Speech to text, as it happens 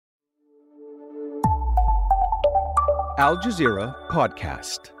Al Jazeera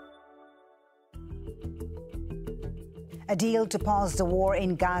Podcast. A deal to pause the war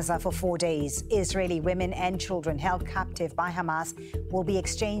in Gaza for 4 days. Israeli women and children held captive by Hamas will be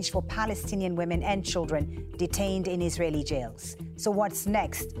exchanged for Palestinian women and children detained in Israeli jails. So what's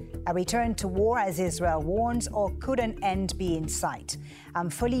next? A return to war as Israel warns, or could an end be in sight? I'm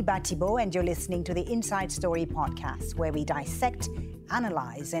Folly Thibault, and you're listening to the Inside Story podcast, where we dissect,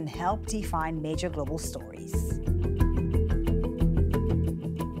 analyze, and help define major global stories.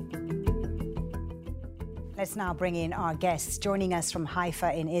 Let's now bring in our guests. Joining us from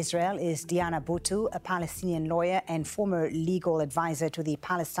Haifa in Israel is Diana Buttu, a Palestinian lawyer and former legal advisor to the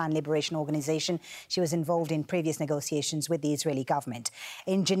Palestine Liberation Organization. She was involved in previous negotiations with the Israeli government.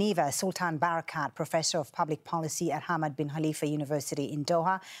 In Geneva, Sultan Barakat, professor of public policy at Hamad Bin Khalifa University in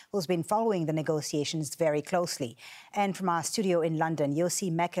Doha, who's been following the negotiations very closely. And from our studio in London,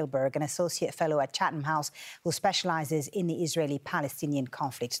 Yossi Mekelberg, an associate fellow at Chatham House, who specializes in the Israeli-Palestinian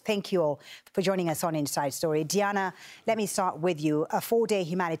conflict. Thank you all for joining us on Inside Story. Diana, let me start with you. A 4-day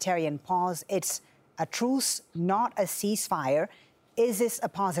humanitarian pause. It's a truce, not a ceasefire. Is this a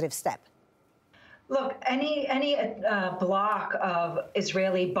positive step? Look, any block of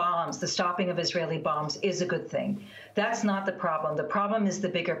Israeli bombs, the stopping of Israeli bombs, is a good thing. That's not the problem. The problem is the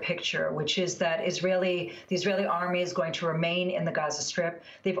bigger picture, which is that the Israeli army is going to remain in the Gaza Strip.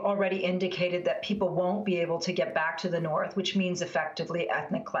 They've already indicated that people won't be able to get back to the north, which means effectively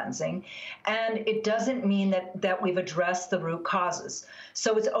ethnic cleansing. And it doesn't mean that we've addressed the root causes.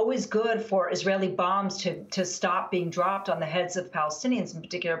 So it's always good for Israeli bombs to stop being dropped on the heads of Palestinians, in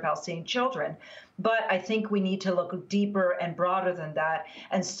particular Palestinian children. But I think we need to look deeper and broader than that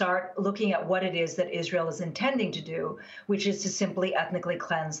and start looking at what it is that Israel is intending to do, which is to simply ethnically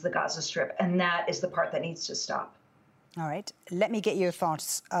cleanse the Gaza Strip. And that is the part that needs to stop. All right. Let me get your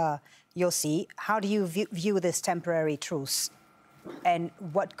thoughts, Yossi. How do you view this temporary truce, and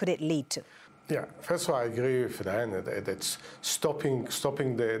what could it lead to? Yeah, first of all, I agree with Diana that stopping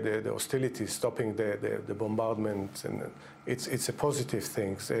the hostilities, stopping the bombardment, and it's a positive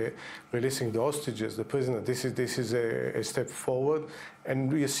thing. Releasing the hostages, the prisoners, this is a step forward,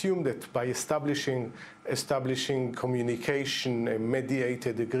 and we assume that by establishing communication, a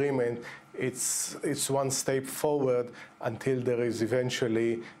mediated agreement, it's one step forward until there is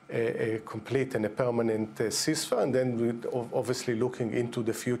eventually a complete and a permanent ceasefire, and then we're obviously looking into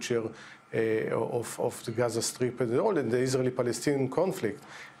the future of the Gaza Strip and all, and the Israeli-Palestinian conflict.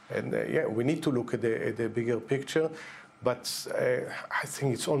 And we need to look at the bigger picture, but I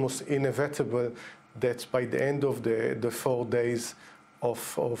think it's almost inevitable that by the end of the 4 days of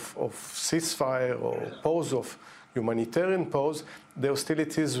ceasefire or pause, of humanitarian pause, the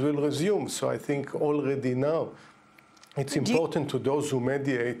hostilities will resume. So I think already now it's important to those who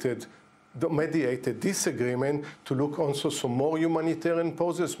mediated this agreement to look also some more humanitarian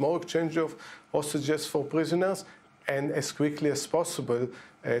pauses, more exchange of hostages for prisoners, and as quickly as possible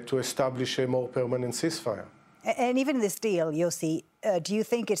to establish a more permanent ceasefire. And even this deal, Yossi, do you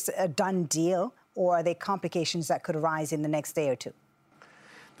think it's a done deal, or are there complications that could arise in the next day or two?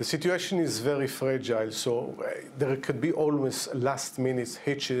 The situation is very fragile, so there could be always last-minute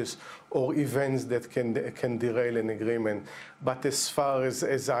hitches or events that can derail an agreement. But as far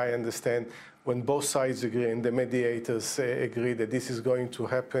as I understand, when both sides agree and the mediators agree that this is going to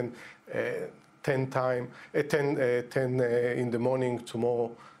happen 10 in the morning tomorrow,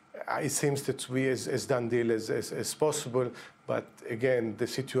 it seems that we as done deal as possible. But again, the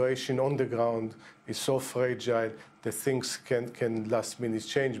situation on the ground is so fragile that things can last minute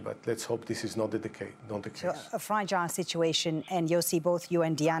change, but let's hope this is not the case. So a fragile situation, and Yossi, both you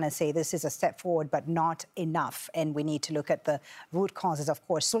and Diana say this is a step forward, but not enough, and we need to look at the root causes, of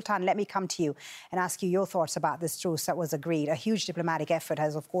course. Sultan, let me come to you and ask you your thoughts about this truce that was agreed. A huge diplomatic effort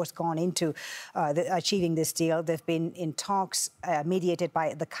has, of course, gone into achieving this deal. They've been in talks mediated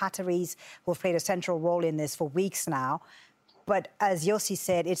by the Qataris, who have played a central role in this for weeks now. But as Yossi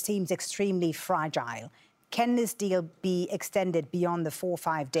said, it seems extremely fragile. Can this deal be extended beyond the 4 or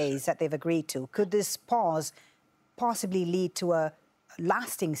 5 days that they've agreed to? Could this pause possibly lead to a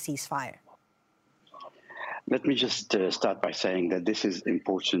lasting ceasefire? Let me just start by saying that this is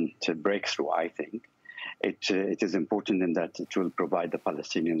important breakthrough, I think. It is important in that it will provide the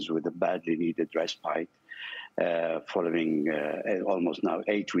Palestinians with a badly needed respite following almost now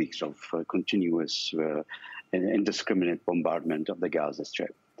 8 weeks of continuous indiscriminate bombardment of the Gaza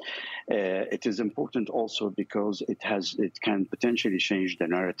Strip. It is important also because it can potentially change the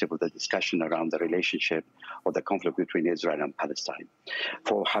narrative of the discussion around the relationship or the conflict between Israel and Palestine.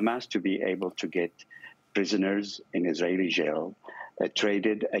 For Hamas to be able to get prisoners in Israeli jail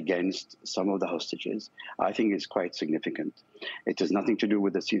traded against some of the hostages, I think is quite significant. It has nothing to do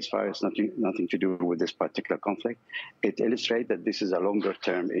with the ceasefire. It's nothing to do with this particular conflict. It illustrates that this is a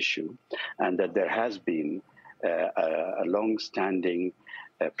longer-term issue and that there has been a long-standing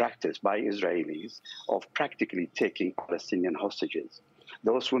practice by Israelis of practically taking Palestinian hostages.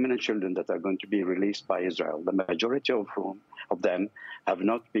 Those women and children that are going to be released by Israel, the majority of them have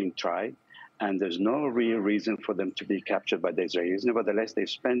not been tried, and there's no real reason for them to be captured by the Israelis. Nevertheless, they've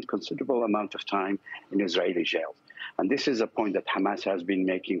spent considerable amount of time in Israeli jails. And this is a point that Hamas has been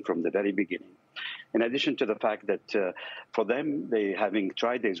making from the very beginning. In addition to the fact that for them, they having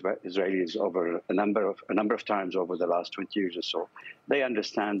tried the Israelis over a number of times over the last 20 years or so, they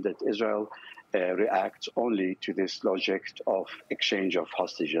understand that Israel reacts only to this logic of exchange of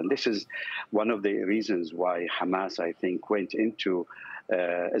hostages. And this is one of the reasons why Hamas, I think, went into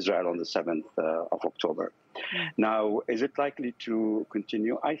Israel on the 7th of October. Now, is it likely to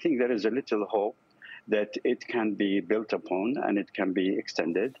continue? I think there is a little hope that it can be built upon and it can be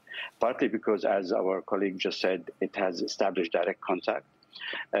extended, partly because, as our colleague just said, it has established direct contact,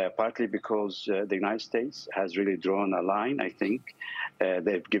 partly because the United States has really drawn a line, I think.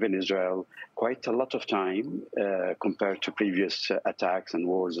 They've given Israel quite a lot of time compared to previous attacks and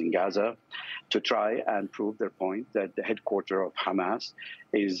wars in Gaza to try and prove their point that the headquarters of Hamas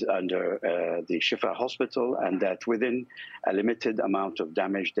is under the Shifa hospital and that within a limited amount of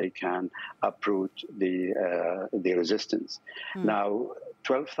damage they can uproot the resistance. Now,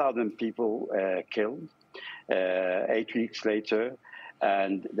 12,000 people killed 8 weeks later,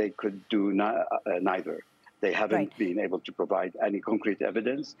 and they could do neither. They haven't been able to provide any concrete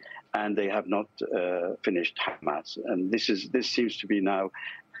evidence, and they have not finished Hamas. And this seems to be now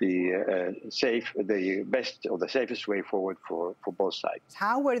the best or the safest way forward for both sides.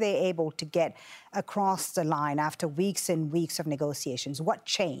 How were they able to get across the line after weeks and weeks of negotiations? What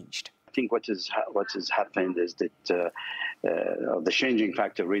changed? I think what has happened is that the changing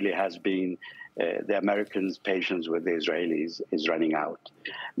factor really has been the Americans' patience with the Israelis is running out.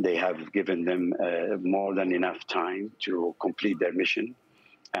 They have given them more than enough time to complete their mission.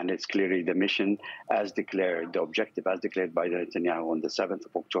 And it's clearly the mission as declared, the objective as declared by Netanyahu on the 7th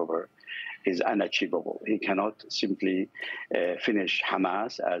of October is unachievable. He cannot simply finish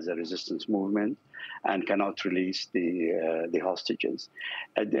Hamas as a resistance movement and cannot release the hostages.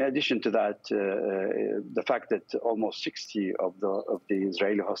 In addition to that, the fact that almost 60 of the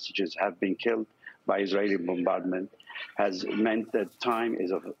Israeli hostages have been killed by Israeli bombardment has meant that time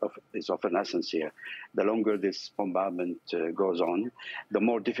is of an essence here. The longer this bombardment goes on, the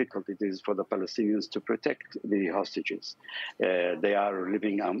more difficult it is for the Palestinians to protect the hostages. They are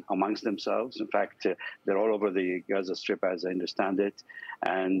living amongst themselves. In fact, they're all over the Gaza Strip, as I understand it.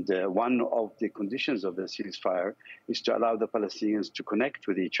 And one of the conditions of the ceasefire is to allow the Palestinians to connect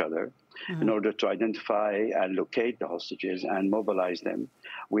with each other in order to identify and locate the hostages and mobilize them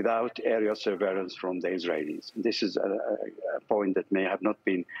without aerial surveillance from the Israelis. This is a point that may have not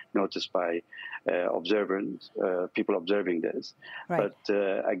been noticed by people observing this. Right.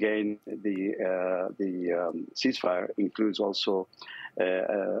 But again, the ceasefire includes also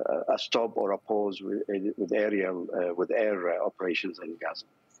a stop or a pause with air operations in Gaza.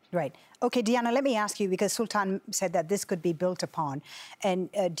 Right. Okay, Diana, let me ask you, because Sultan said that this could be built upon. And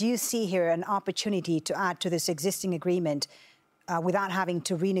do you see here an opportunity to add to this existing agreement without having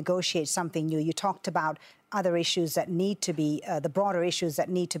to renegotiate something new? You talked about other issues that need to be, the broader issues that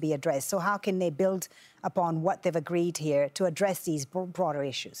need to be addressed. So how can they build upon what they've agreed here to address these broader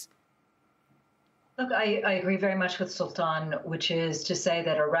issues? Look, I agree very much with Sultan, which is to say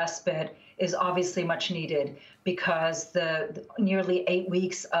that a respite is obviously much needed because the nearly 8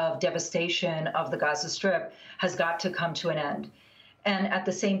 weeks of devastation of the Gaza Strip has got to come to an end. And at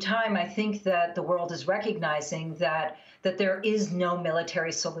the same time, I think that the world is recognizing that there is no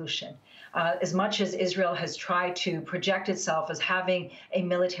military solution. As much as Israel has tried to project itself as having a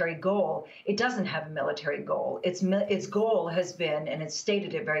military goal, it doesn't have a military goal. Its goal has been, and it's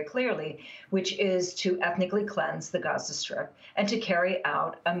stated it very clearly, which is to ethnically cleanse the Gaza Strip and to carry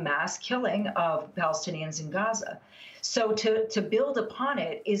out a mass killing of Palestinians in Gaza. So to build upon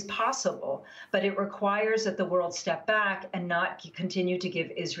it is possible, but it requires that the world step back and not continue to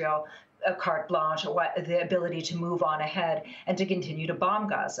give Israel a carte blanche, or the ability to move on ahead and to continue to bomb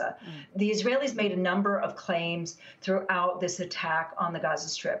Gaza. The Israelis made a number of claims throughout this attack on the Gaza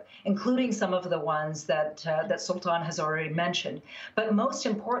Strip, including some of the ones that Sultan has already mentioned. But most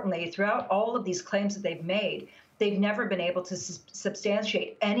importantly, throughout all of these claims that they've made, They've never been able to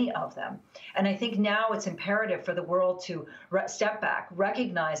substantiate any of them. And I think now it's imperative for the world to step back,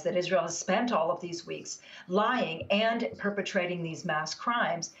 recognize that Israel has spent all of these weeks lying and perpetrating these mass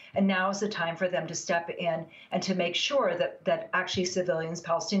crimes. And now is the time for them to step in and to make sure that actually civilians,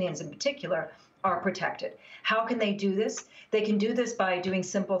 Palestinians in particular, are protected. How can they do this? They can do this by doing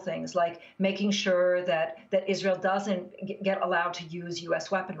simple things like making sure that Israel doesn't get allowed to use U.S.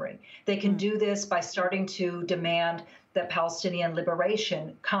 weaponry. They can do this by starting to demand that Palestinian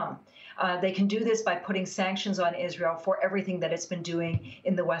liberation come. They can do this by putting sanctions on Israel for everything that it's been doing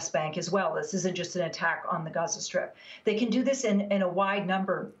in the West Bank as well. This isn't just an attack on the Gaza Strip. They can do this in a wide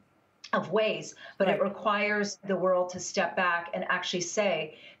number of ways, but it requires the world to step back and actually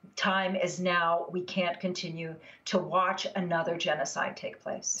say, time is now. We can't continue to watch another genocide take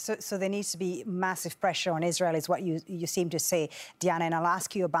place. So there needs to be massive pressure on Israel, is what you seem to say, Diana. And I'll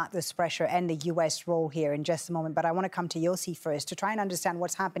ask you about this pressure and the U.S. role here in just a moment. But I want to come to Yossi first to try and understand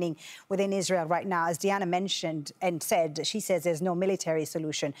what's happening within Israel right now. As Diana mentioned and said, she says there's no military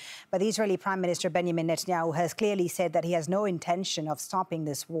solution. But the Israeli Prime Minister Benjamin Netanyahu has clearly said that he has no intention of stopping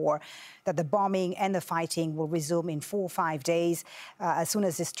this war, that the bombing and the fighting will resume in 4 or 5 days as soon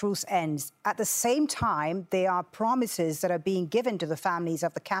as this truce ends. At the same time, there are promises that are being given to the families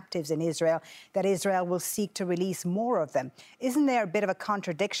of the captives in Israel that Israel will seek to release more of them. Isn't there a bit of a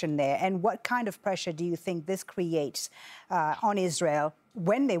contradiction there? And what kind of pressure do you think this creates on Israel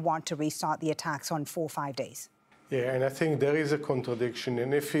when they want to restart the attacks on 4 or 5 days? Yeah, and I think there is a contradiction.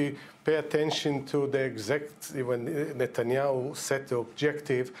 And if we pay attention to the exact, when Netanyahu set the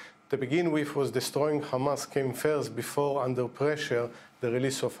objective, to begin with was destroying Hamas came first before, under pressure, the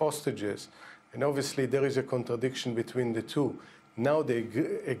release of hostages. And obviously there is a contradiction between the two. Now they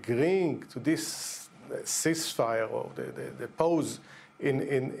agreeing to this ceasefire or the pause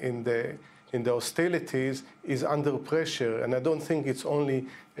in the hostilities is under pressure. And I don't think it's only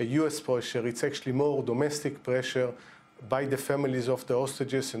a U.S. pressure, it's actually more domestic pressure by the families of the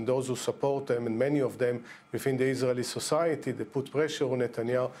hostages and those who support them, and many of them within the Israeli society. They put pressure on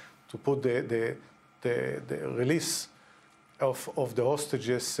Netanyahu to put the release of the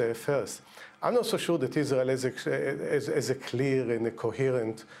hostages first. I'm not so sure that Israel has a clear and a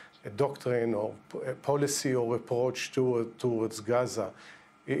coherent doctrine or policy or approach towards Gaza.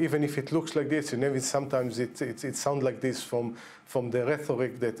 Even if it looks like this, and even sometimes it sounds like this from the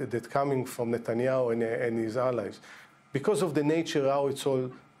rhetoric that coming from Netanyahu and his allies. Because of the nature how it's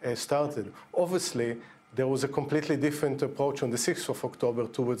all started. Obviously, there was a completely different approach on the 6th of October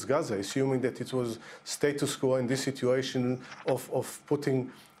towards Gaza, assuming that it was status quo in this situation of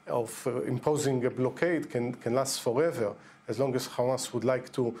imposing a blockade can last forever, as long as Hamas would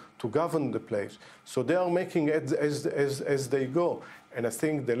like to govern the place. So they are making it as they go. And I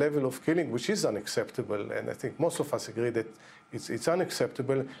think the level of killing, which is unacceptable, and I think most of us agree that it's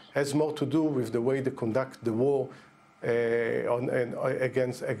unacceptable, has more to do with the way they conduct the war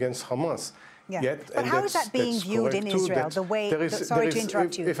against Hamas. Yeah. Yet, but how is that being viewed in Israel? The way, sorry to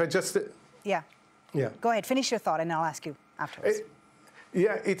interrupt you. If I just... Yeah. Go ahead, finish your thought, and I'll ask you afterwards.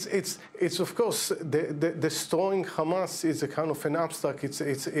 Yeah, it's of course destroying Hamas is a kind of an abstract. It's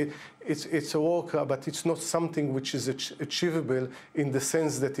a work, but it's not something which is achievable in the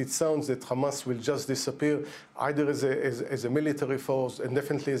sense that it sounds that Hamas will just disappear, either as a military force and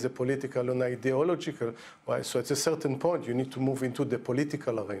definitely as a political and ideological. Right? So at a certain point, you need to move into the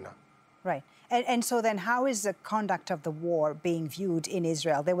political arena. Right. And so then how is the conduct of the war being viewed in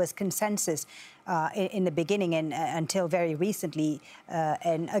Israel? There was consensus in the beginning and until very recently,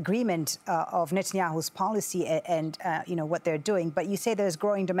 an agreement of Netanyahu's policy and what they're doing. But you say there's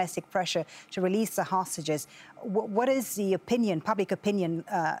growing domestic pressure to release the hostages. What is the opinion, public opinion,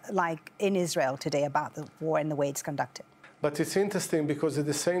 like in Israel today about the war and the way it's conducted? But it's interesting because at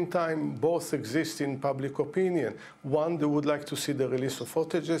the same time, both exist in public opinion. One, they would like to see the release of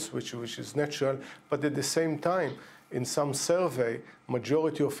hostages, which is natural. But at the same time, in some survey,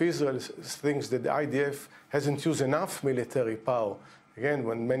 majority of Israel thinks that the IDF hasn't used enough military power. Again,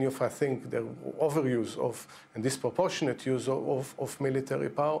 when many of us think the overuse of and disproportionate use of military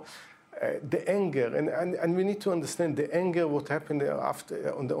power, the anger, and we need to understand the anger, what happened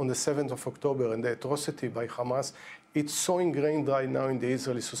after on the 7th of October and the atrocity by Hamas, it's so ingrained right now in the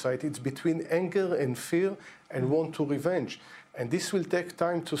Israeli society. It's between anger and fear and want to revenge. And this will take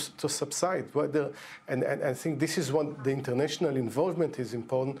time to subside. And I think this is what the international involvement is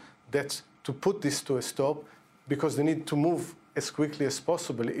important, that's to put this to a stop, because they need to move as quickly as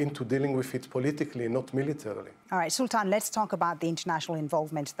possible into dealing with it politically, not militarily. All right, Sultan, let's talk about the international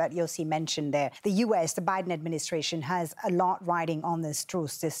involvement that Yossi mentioned there. The U.S., the Biden administration, has a lot riding on this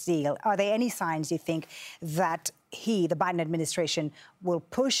truce, this deal. Are there any signs, you think, that the Biden administration, will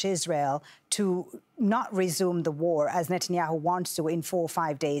push Israel to not resume the war, as Netanyahu wants to, in 4 or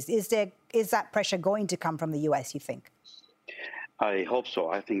 5 days? Is that pressure going to come from the U.S., you think? I hope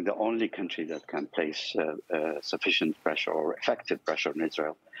so. I think the only country that can place sufficient pressure or effective pressure on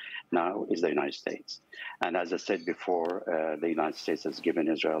Israel now is the United States. And as I said before, the United States has given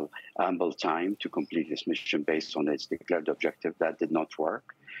Israel ample time to complete this mission based on its declared objective. That did not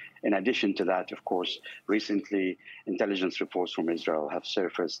work. In addition to that, of course, recently intelligence reports from Israel have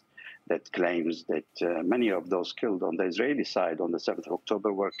surfaced that claims that many of those killed on the Israeli side on the 7th of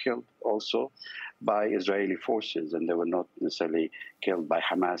October were killed also by Israeli forces, and they were not necessarily killed by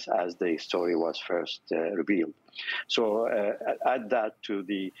Hamas as the story was first revealed. So add that to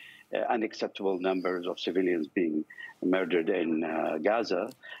the unacceptable numbers of civilians being murdered in Gaza,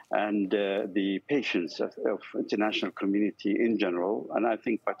 and the patience of international community in general, and I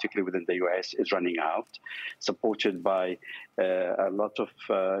think particularly within the U.S., is running out, supported by a lot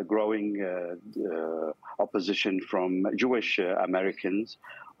of growing opposition from Jewish Americans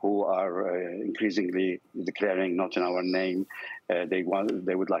who are increasingly declaring, not in our name, they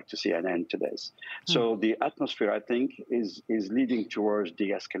would like to see an end to this. So the atmosphere, I think, is leading towards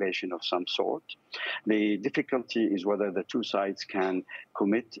de-escalation of some sort. The difficulty is whether the two sides can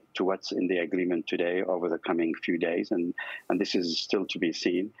commit to what's in the agreement today over the coming few days, and this is still to be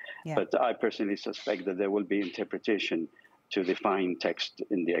seen. Yeah. But I personally suspect that there will be interpretation to the fine text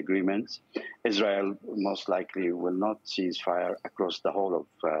in the agreements. Israel most likely will not cease fire across the whole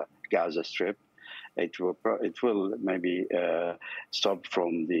of Gaza Strip. It will maybe stop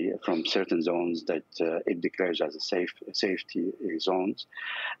from certain zones that it declares as safety zones.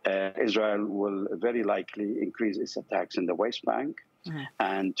 Israel will very likely increase its attacks in the West Bank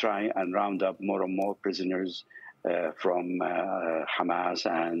and try and round up more and more prisoners from Hamas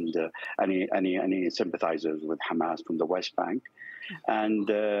and any sympathizers with Hamas from the West Bank. And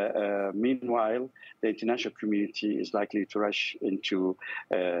meanwhile, the international community is likely to rush into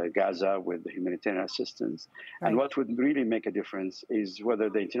Gaza with humanitarian assistance. Right. And what would really make a difference is whether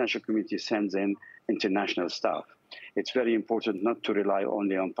the international community sends in international staff. It's very important not to rely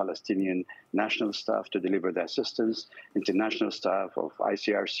only on Palestinian national staff to deliver the assistance. International staff of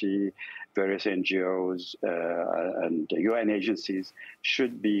ICRC, various NGOs, and UN agencies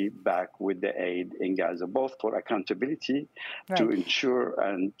should be back with the aid in Gaza, both for accountability, right, to ensure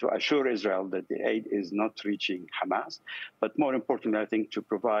and to assure Israel that the aid is not reaching Hamas, but more importantly, I think, to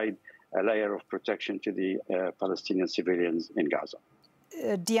provide a layer of protection to the Palestinian civilians in Gaza.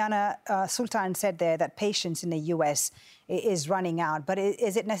 Diana, Sultan said there that patience in the U.S. is running out, but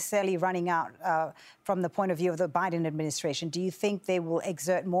is it necessarily running out from the point of view of the Biden administration? Do you think they will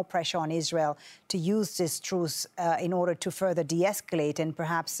exert more pressure on Israel to use this truce in order to further de-escalate and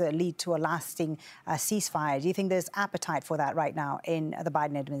perhaps lead to a lasting ceasefire? Do you think there's appetite for that right now in the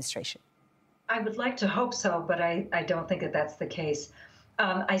Biden administration? I would like to hope so, but I don't think that that's the case.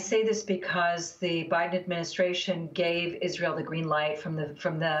 I say this because the Biden administration gave Israel the green light from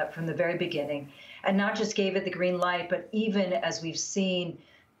the very beginning, and not just gave it the green light, but even as we've seen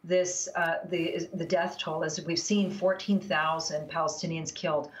this the death toll, as we've seen 14,000 Palestinians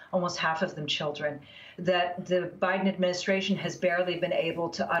killed, almost half of them children, that the Biden administration has barely been able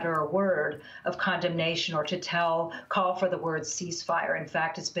to utter a word of condemnation or to call for the word ceasefire. In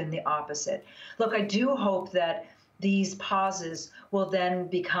fact, it's been the opposite. Look, I do hope that these pauses will then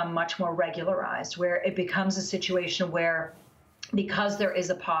become much more regularized, where it becomes a situation where, because there is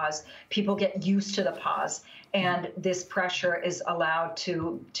a pause, people get used to the pause, and this pressure is allowed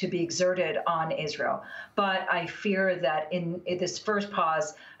to be exerted on Israel. But I fear that in this first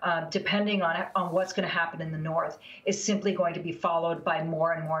pause, depending on what's going to happen in the north, is simply going to be followed by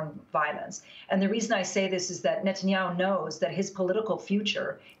more and more violence. And the reason I say this is that Netanyahu knows that his political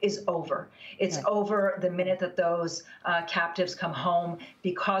future is over. It's over the minute that those captives come home,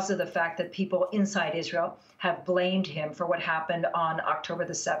 because of the fact that people inside Israel have blamed him for what happened on October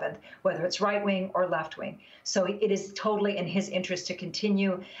the 7th, whether it's right-wing or left-wing. So it is totally in his interest to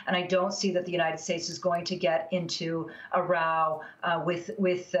continue, and I don't see that the United States is going to get into a row with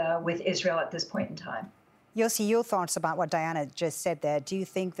Israel at this point in time. Yossi, your thoughts about what Diana just said there. Do you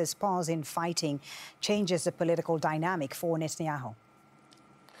think this pause in fighting changes the political dynamic for Netanyahu?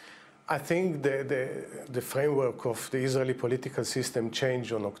 I think the framework of the Israeli political system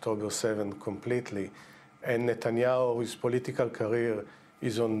changed on October 7th completely. And Netanyahu's political career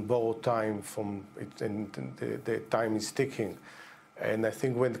is on borrowed time from it, and the time is ticking. And I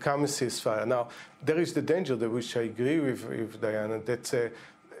think when it comes to ceasefire, now there is the danger, that which I agree with Diana, that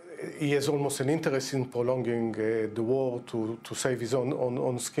he has almost an interest in prolonging the war to save his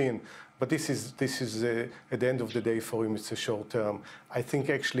own skin. But this is at the end of the day for him, it's a short term. I think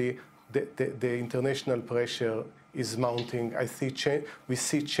actually the international pressure is mounting. We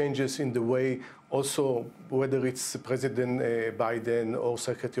see changes in the way, also whether it's President Biden or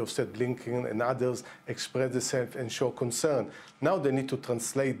Secretary of State Blinken and others express themselves and show concern. Now they need to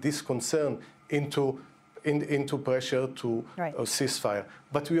translate this concern into pressure to ceasefire.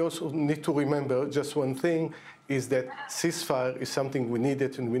 But we also need to remember just one thing, is that ceasefire is something we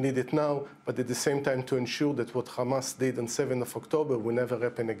needed, and we need it now, but at the same time to ensure that what Hamas did on 7th of October will never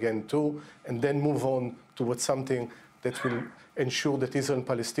happen again too, and then move on towards something that will ensure that Israel and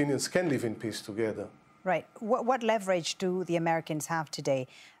Palestinians can live in peace together. Right. What leverage do the Americans have today,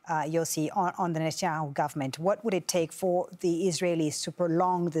 Yossi, on the Netanyahu government? What would it take for the Israelis to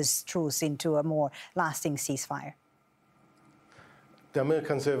prolong this truce into a more lasting ceasefire? The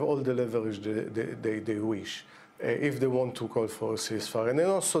Americans have all the leverage they wish, if they want to call for a ceasefire. And then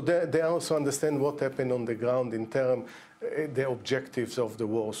also they also understand what happened on the ground in terms of the objectives of the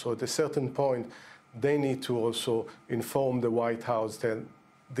war. So at a certain point, they need to also inform the White House that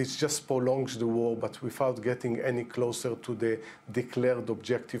this just prolongs the war, but without getting any closer to the declared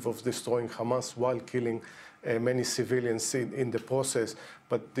objective of destroying Hamas while killing many civilians in the process.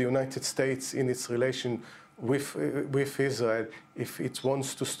 But the United States, in its relation with Israel, if it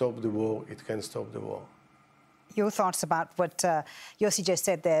wants to stop the war, it can stop the war. Your thoughts about what Yossi just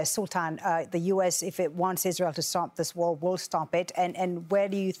said there, Sultan, the U.S., if it wants Israel to stop this war, will stop it. And where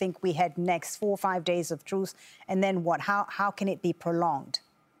do you think we head next? 4 or 5 days of truce, and then what? How can it be prolonged?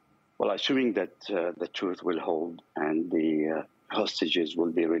 Well, assuming that the truce will hold and the hostages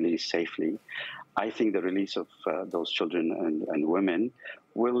will be released safely, I think the release of those children and women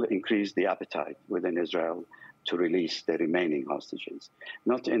will increase the appetite within Israel to release the remaining hostages.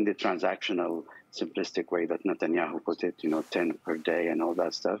 Not in the transactional, simplistic way that Netanyahu put it, 10 per day and all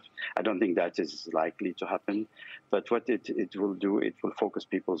that stuff. I don't think that is likely to happen. But what it will do, it will focus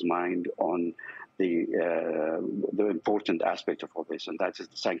people's mind on the important aspect of all this, and that is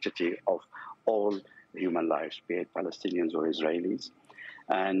the sanctity of all human lives, be it Palestinians or Israelis.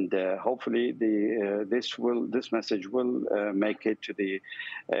 And hopefully this message will make it to the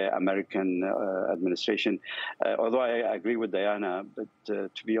American administration. Although I agree with Diana, but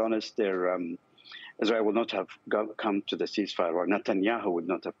to be honest, Israel would not have come to the ceasefire, or Netanyahu would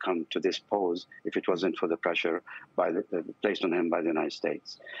not have come to this pose if it wasn't for the pressure placed on him by the United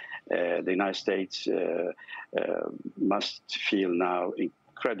States. The United States must feel now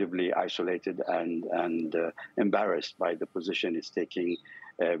incredibly isolated and embarrassed by the position it's taking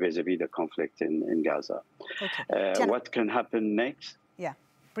vis-a-vis the conflict in Gaza. Okay. What can happen next? Yeah,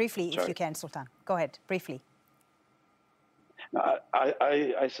 briefly, if you can, Sultan. Go ahead, briefly.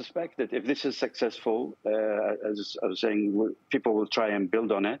 I suspect that if this is successful, as I was saying, people will try and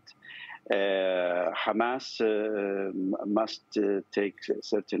build on it. Hamas must take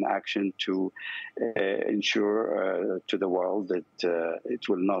certain action to ensure to the world that it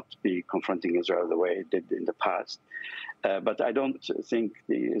will not be confronting Israel the way it did in the past. But I don't think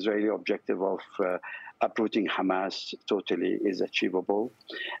the Israeli objective of uprooting Hamas totally is achievable.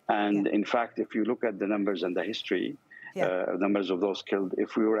 And in fact, if you look at the numbers and the history, numbers of those killed,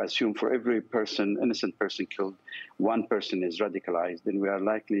 if we were to assume for every innocent person killed, one person is radicalized, then we are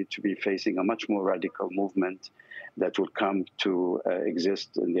likely to be facing a much more radical movement that will come to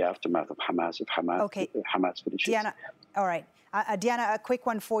exist in the aftermath of Hamas if Hamas finishes. Diana, all right. Diana, a quick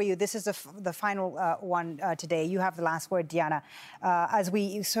one for you. This is the final one today. You have the last word, Diana. As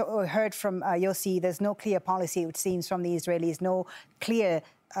we heard from Yossi, there's no clear policy, it seems, from the Israelis, no clear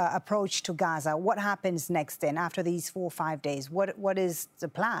approach to Gaza. What happens next then after these 4 or 5 days? What is the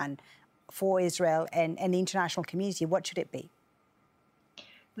plan for Israel and the international community? What should it be?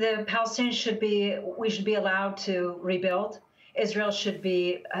 The Palestinians we should be allowed to rebuild. Israel should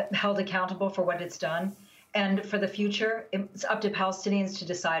be held accountable for what it's done. And for the future, it's up to Palestinians to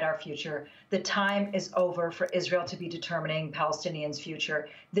decide our future. The time is over for Israel to be determining Palestinians' future.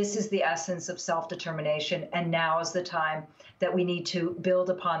 This is the essence of self-determination, and now is the time that we need to build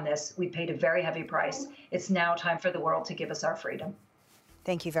upon this. We paid a very heavy price. It's now time for the world to give us our freedom.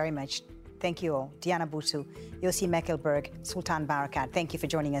 Thank you very much. Thank you all. Diana Buttu, Yossi Mekelberg, Sultan Barakat, thank you for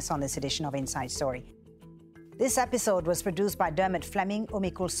joining us on this edition of Inside Story. This episode was produced by Dermot Fleming,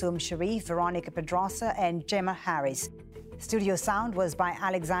 Umi Kulsum Sharif, Veronica Pedrosa, and Gemma Harris. Studio sound was by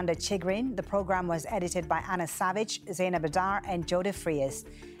Alexander Chigrin. The program was edited by Anna Savage, Zainab Adar, and Joda Frias.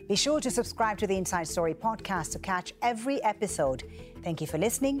 Be sure to subscribe to the Inside Story podcast to catch every episode. Thank you for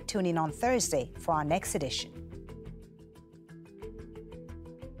listening. Tune in on Thursday for our next edition.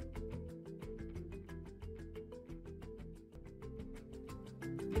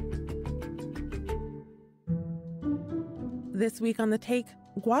 This week on The Take,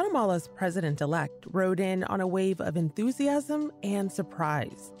 Guatemala's president-elect rode in on a wave of enthusiasm and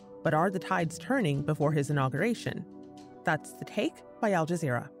surprise. But are the tides turning before his inauguration? That's The Take by Al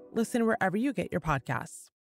Jazeera. Listen wherever you get your podcasts.